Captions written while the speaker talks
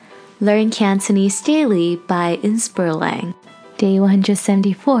Learn Cantonese daily by Inspirlang. Day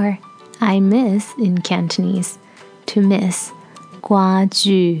 174. I miss in Cantonese. To miss. 掛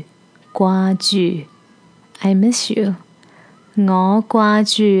住，掛住。I miss you. 我掛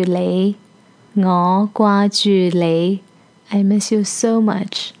住你，我掛住你。I miss you so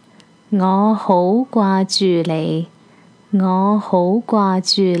much. 我好掛住你，我好掛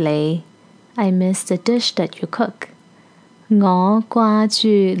住你。I miss the dish that you cook. 我掛住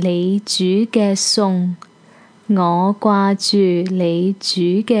你煮嘅餸，我掛住你煮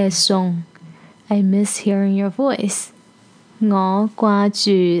嘅餸。I miss hearing your voice. 我掛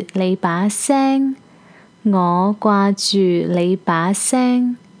住你把聲，我掛住你把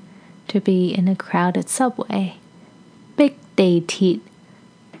聲。To be in a crowded subway. 逼地鐵，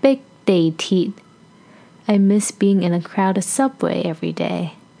逼地鐵。I miss being in a crowded subway every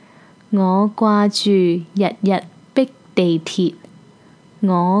day. 我掛住日日逼地鐵，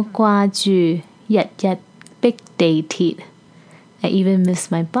我掛住日日逼地鐵。I even miss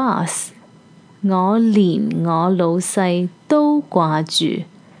my boss. 我連我老細都掛住，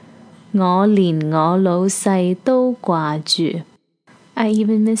我連我老細都掛住。I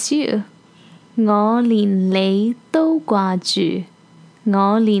even miss you. 我連你都掛住，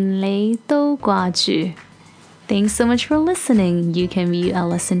我連你都掛住。Thanks so much for listening. You can view our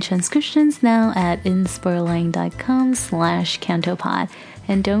lesson transcriptions now at inspirling.com/cantopod.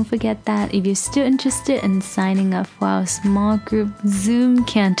 And don't forget that if you're still interested in signing up for our small group Zoom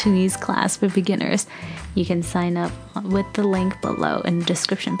Cantonese class for beginners, you can sign up with the link below in the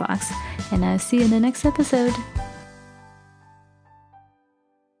description box. And I'll see you in the next episode.